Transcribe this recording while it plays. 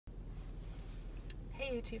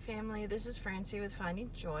Hey YouTube family, this is Francie with Finding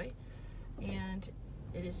Joy, and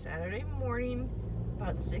it is Saturday morning,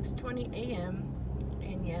 about 6:20 a.m.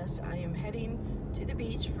 and yes, I am heading to the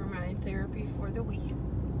beach for my therapy for the week.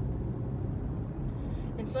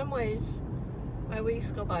 In some ways, my weeks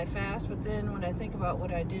go by fast, but then when I think about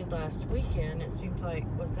what I did last weekend, it seems like,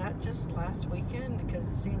 was that just last weekend? Because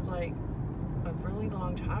it seems like a really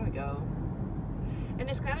long time ago. And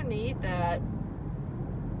it's kind of neat that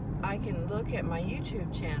I can look at my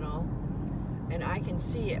YouTube channel and I can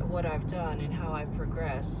see what I've done and how I've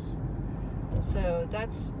progressed. So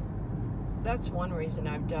that's one reason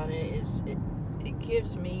I've done it, is it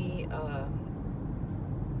gives me a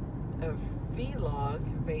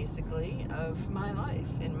vlog basically of my life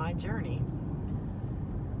and my journey.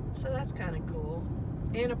 So that's kind of cool,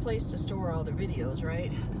 and a place to store all the videos,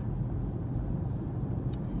 right?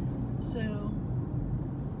 So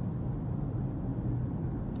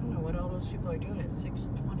what all those people are doing at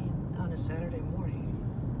 6:20 on a Saturday morning.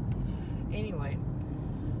 Anyway,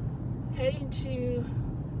 heading to,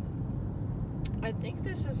 I think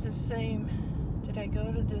this is the same, did I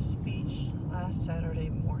go to this beach last Saturday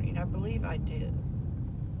morning? I believe I did.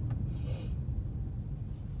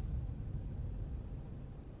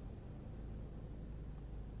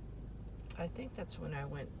 I think that's when I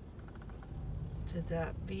went to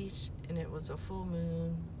that beach, and it was a full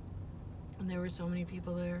moon and there were so many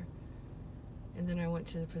people there. And then I went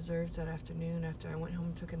to the preserves that afternoon after I went home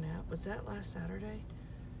and took a nap. Was that last Saturday?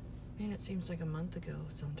 Man, it seems like a month ago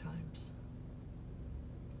sometimes.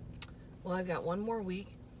 Well, I've got one more week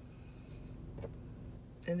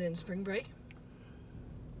and then spring break.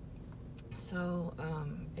 So,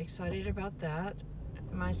 excited about that.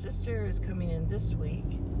 My sister is coming in this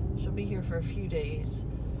week. She'll be here for a few days.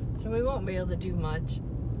 So we won't be able to do much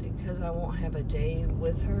because I won't have a day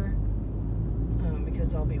with her.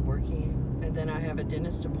 Because I'll be working, and then I have a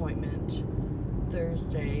dentist appointment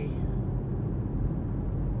Thursday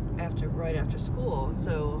right after school,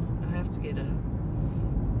 so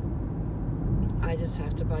I just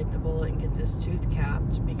have to bite the bullet and get this tooth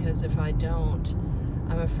capped, because if I don't,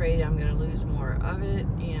 I'm afraid I'm going to lose more of it,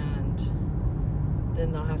 and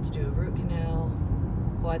then they'll have to do a root canal.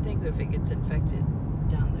 Well, I think if it gets infected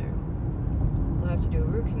down there, we'll have to do a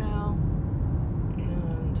root canal.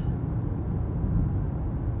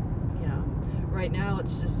 Right now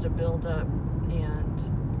it's just a build-up and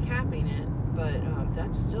capping it, but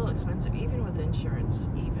that's still expensive, even with insurance.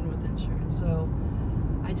 So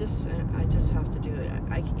I just have to do it.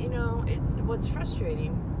 What's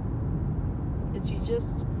frustrating is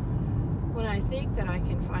when I think that I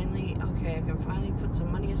can finally put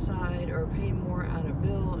some money aside or pay more on a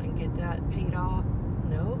bill and get that paid off.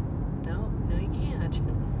 No, you can't.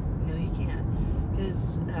 No, you can't.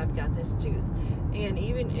 Because I've got this tooth, and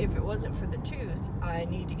even if it wasn't for the tooth, I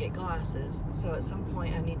need to get glasses, so at some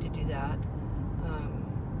point I need to do that.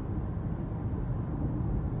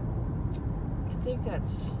 I think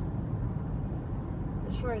that's,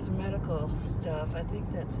 as far as medical stuff, I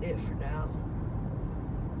think that's it for now.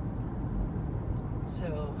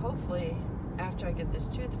 So hopefully after I get this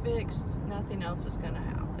tooth fixed, nothing else is going to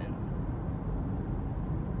happen.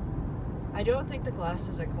 I don't think the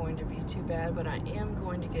glasses are going to be too bad, but I am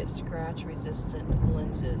going to get scratch-resistant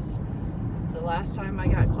lenses. The last time I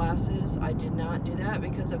got glasses, I did not do that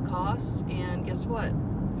because of cost, and guess what?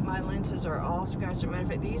 My lenses are all scratched. Matter of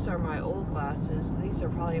fact, these are my old glasses. These are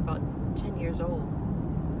probably about 10 years old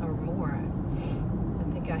or more. I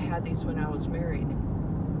think I had these when I was married.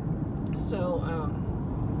 So,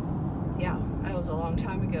 yeah, that was a long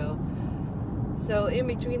time ago. So in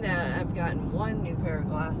between that, I've gotten one new pair of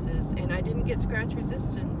glasses, and I didn't get scratch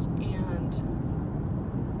resistant, and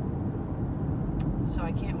so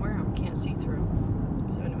I can't wear them, can't see through.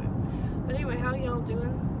 So anyway, how y'all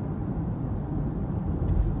doing?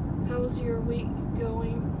 How's your week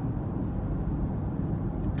going?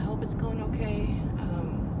 I hope it's going okay.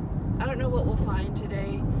 I don't know what we'll find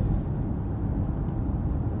today,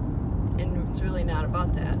 and it's really not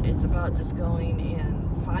about that. It's about just going and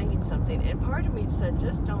finding something. And part of me said,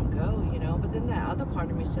 just don't go, but then that other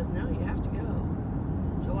part of me says, no, you have to go.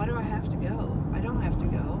 So why do I have to go? I don't have to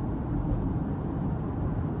go.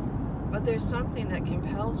 But there's something that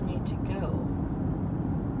compels me to go.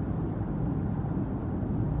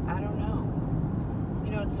 I don't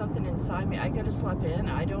know. It's something inside me. I could have slept in.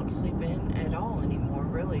 I don't sleep in at all anymore,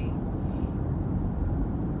 really.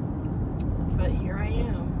 But here I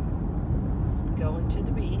am, going to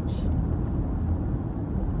the beach.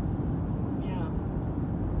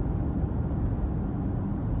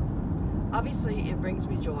 Obviously, it brings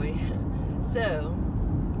me joy. So,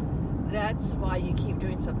 that's why you keep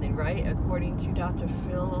doing something, right? According to Dr.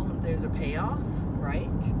 Phil, there's a payoff, right?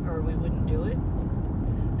 Or we wouldn't do it.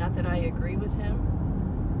 Not that I agree with him.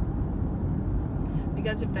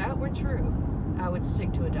 Because if that were true, I would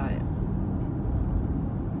stick to a diet.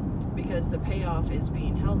 Because the payoff is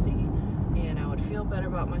being healthy, and I would feel better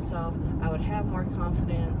about myself. I would have more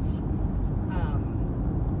confidence.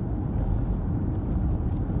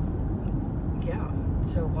 Yeah,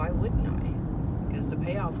 so why wouldn't I? Because the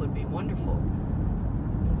payoff would be wonderful.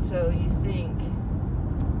 And so you think,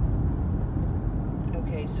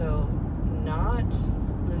 okay, so not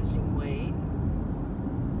losing weight,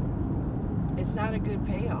 it's not a good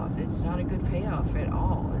payoff. It's not a good payoff at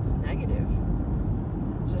all. It's negative.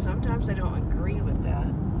 So sometimes I don't agree with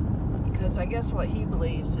that, because I guess what he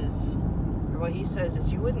believes is, or what he says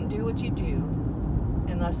is, you wouldn't do what you do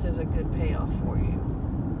unless there's a good payoff for you.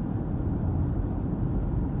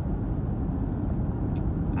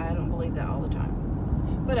 I don't believe that all the time.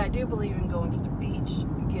 But I do believe in going to the beach.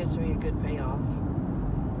 It gives me a good payoff.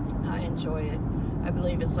 I enjoy it. I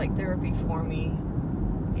believe it's like therapy for me,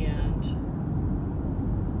 and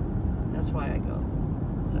that's why I go.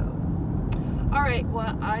 So, all right,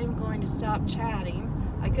 well, I'm going to stop chatting.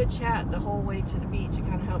 I could chat the whole way to the beach. It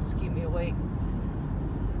kind of helps keep me awake.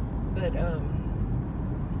 But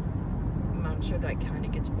I'm sure that kind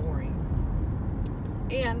of gets boring.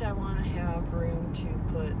 And I want to have room to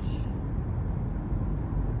put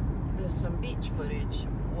some beach footage,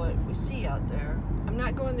 what we see out there. I'm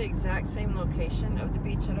not going the exact same location of the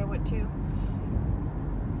beach that I went to.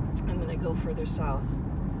 I'm going to go further south,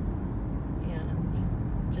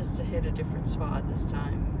 and just to hit a different spot this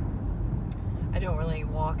time. I don't really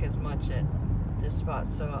walk as much at this spot,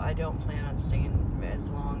 so I don't plan on staying as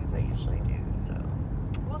long as I usually do. So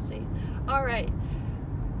we'll see. All right.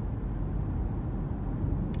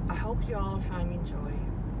 I hope you all are finding joy,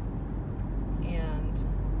 and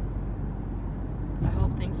I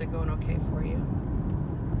hope things are going okay for you.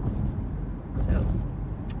 So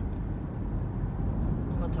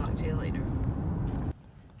we'll talk to you later.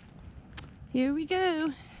 Here we go.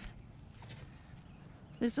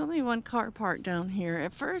 There's only one car parked down here.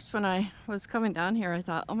 At first, when I was coming down here, I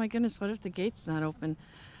thought, oh my goodness, what if the gate's not open?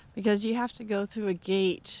 Because you have to go through a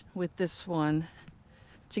gate with this one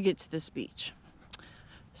to get to this beach.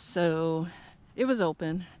 So it was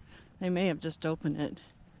open. They may have just opened it.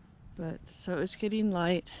 But so it's getting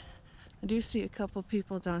light. I do see a couple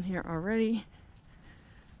people down here already.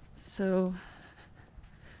 So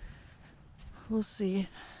we'll see.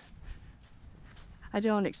 I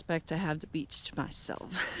don't expect to have the beach to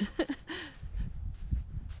myself.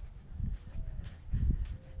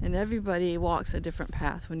 And everybody walks a different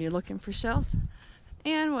path when you're looking for shells.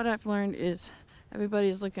 And what I've learned is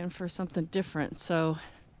everybody's looking for something different. So,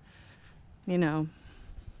 you know,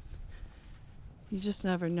 you just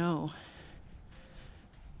never know.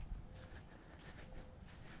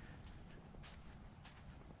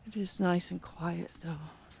 It is nice and quiet though.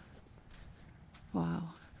 Wow.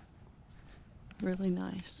 Really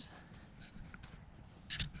nice.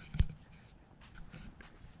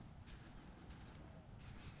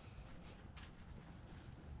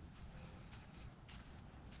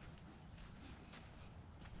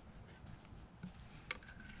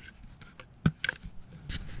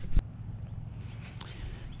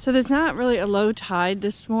 So there's not really a low tide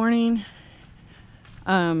this morning.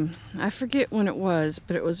 I forget when it was,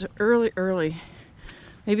 but it was early,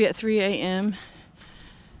 maybe at 3 a.m.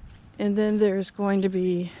 And then there's going to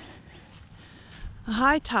be a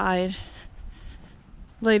high tide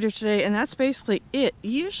later today, and that's basically it.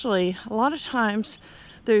 Usually, a lot of times,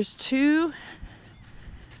 there's two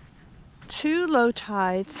low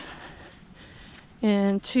tides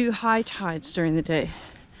and 2 high tides during the day.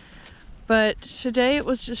 But today it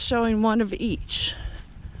was just showing one of each.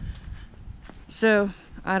 So,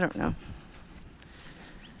 I don't know.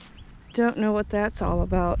 Don't know what that's all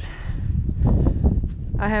about.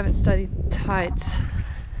 I haven't studied tides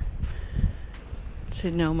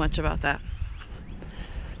to know much about that.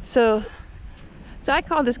 So I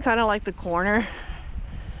call this kind of like the corner.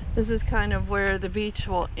 This is kind of where the beach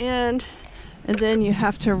will end, and then you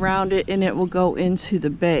have to round it and it will go into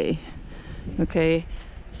the bay. Okay,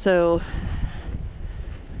 so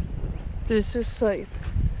there's just like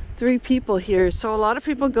 3 people here. So a lot of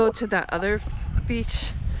people go to that other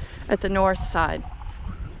beach at the north side.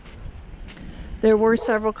 There were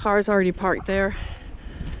several cars already parked there.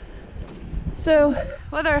 So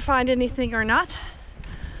whether I find anything or not,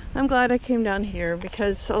 I'm glad I came down here,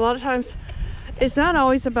 because a lot of times it's not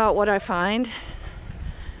always about what I find.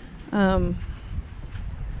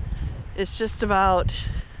 It's just about,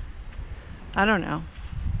 I don't know.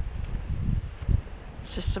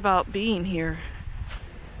 It's just about being here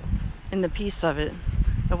in the peace of it.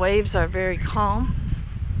 The waves are very calm,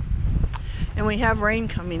 and we have rain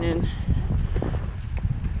coming in.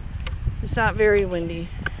 It's not very windy.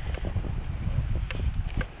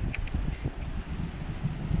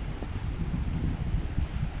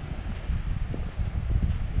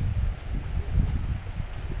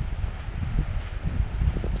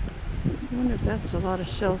 I wonder if that's a lot of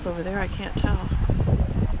shells over there. I can't tell.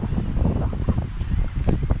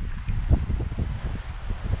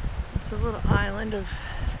 It's a little island of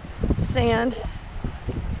sand.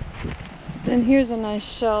 Then here's a nice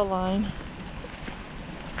shell line.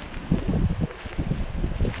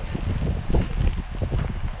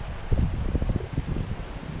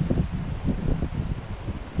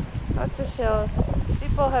 Lots of shells.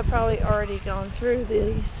 People have probably already gone through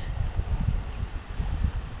these.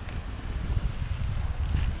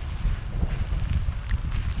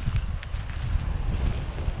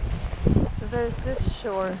 So there's this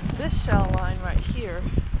shore, this shell line right here.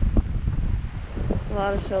 A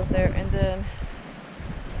lot of shells there, and then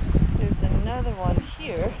there's another one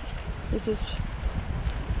here. This is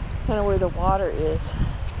kind of where the water is.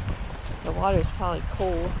 The water is probably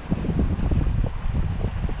cold.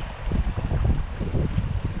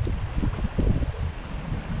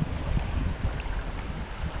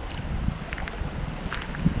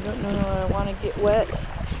 I don't know if I want to get wet,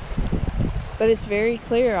 but it's very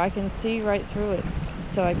clear. I can see right through it.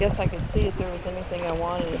 So I guess I could see if there was anything I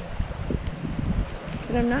wanted.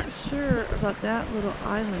 But I'm not sure about that little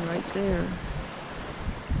island right there.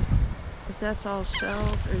 If that's all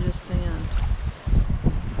shells or just sand.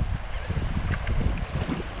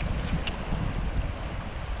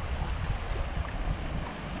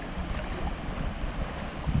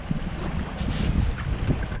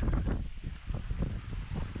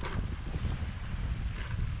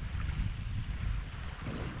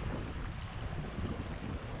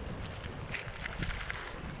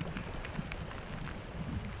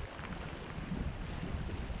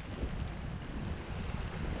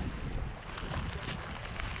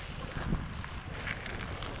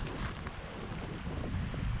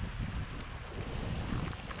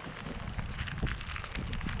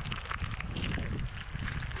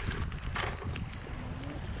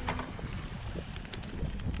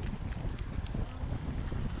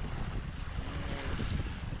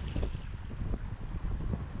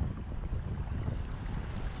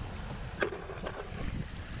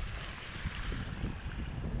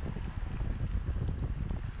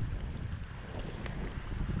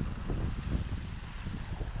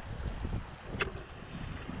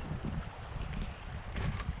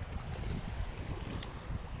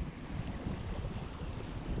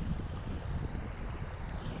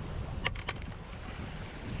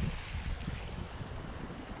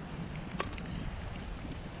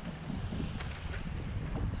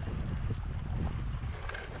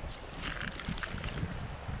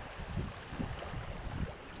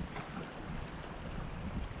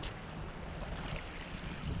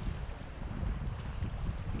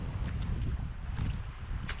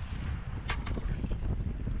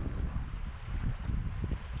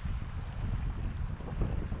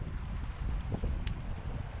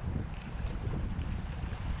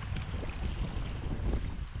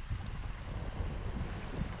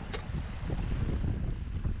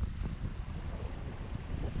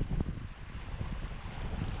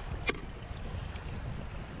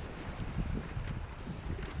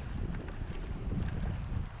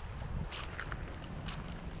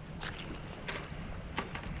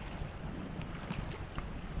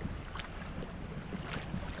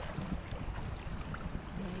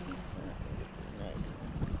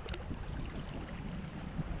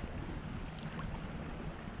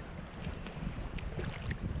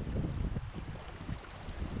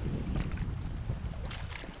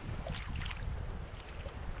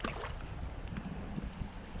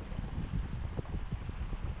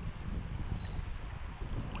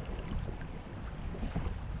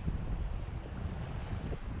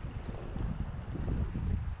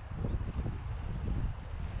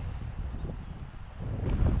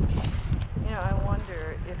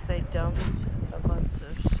 If they dumped a bunch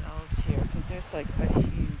of shells here, because there's like a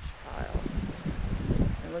huge pile.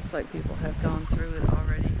 It looks like people have gone through it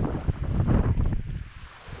already.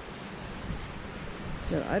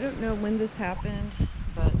 So I don't know when this happened,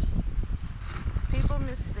 but people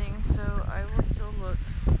miss things, so I will still look.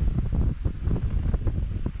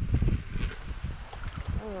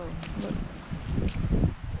 Oh, look.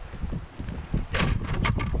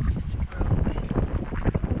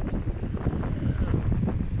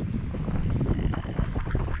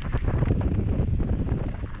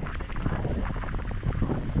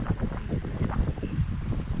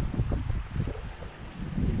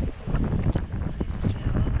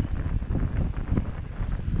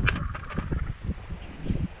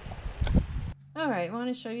 Alright, I want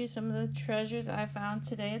to show you some of the treasures I found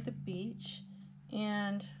today at the beach.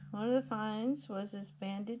 And one of the finds was this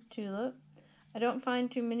banded tulip. I don't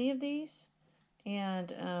find too many of these,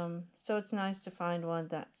 and so it's nice to find one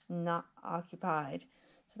that's not occupied.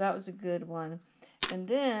 So that was a good one. And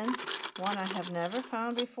then one I have never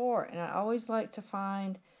found before, and I always like to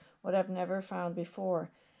find what I've never found before.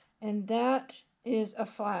 And that is a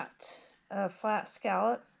flat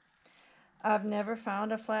scallop. I've never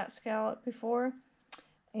found a flat scallop before,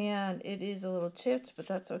 and it is a little chipped, but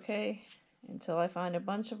that's okay until I find a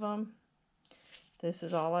bunch of them. This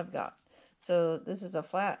is all I've got. So this is a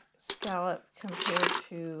flat scallop compared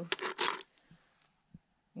to,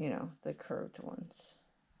 you know, the curved ones.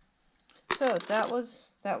 So that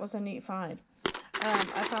was a neat find.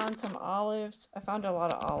 I found some olives. I found a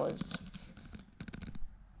lot of olives,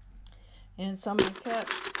 and some I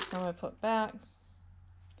kept, some I put back.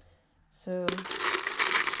 So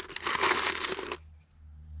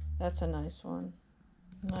that's a nice one.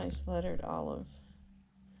 Nice lettered olive.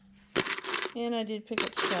 And I did pick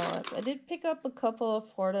up scallops. I did pick up a couple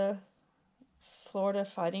of Florida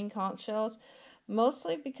fighting conch shells,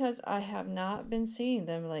 mostly because I have not been seeing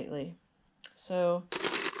them lately. So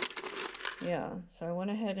yeah, so I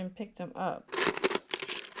went ahead and picked them up.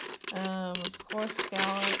 Of course,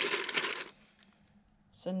 scallops.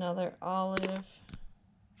 It's another olive.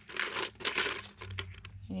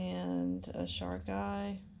 And a shark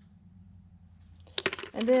eye.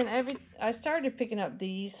 And then I started picking up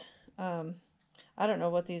these. I don't know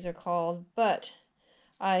what these are called, but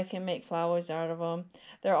I can make flowers out of them.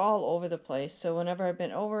 They're all over the place. So whenever I've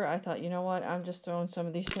been over, I thought, you know what? I'm just throwing some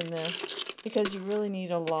of these in there because you really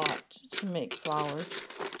need a lot to make flowers.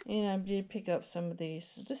 And I did pick up some of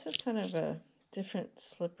these. This is kind of a different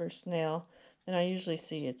slipper snail than I usually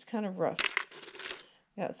see. It's kind of rough.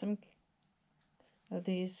 Got some of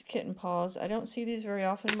these kitten paws. I don't see these very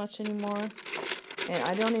often much anymore. And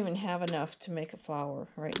I don't even have enough to make a flower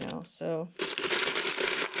right now. So,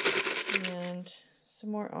 and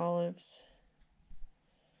some more olives.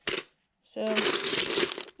 So,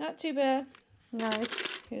 not too bad. Nice.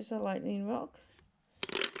 Here's a lightning milk.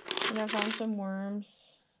 And I found some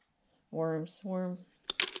worms. I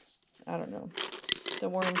don't know. It's a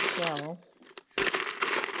worm shell.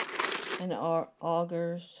 And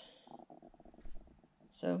augers.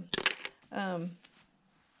 So, I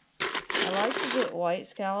like to get white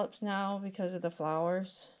scallops now because of the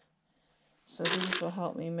flowers. So these will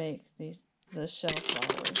help me make the shell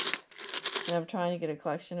flowers. And I'm trying to get a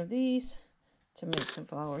collection of these to make some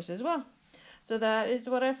flowers as well. So that is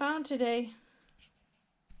what I found today.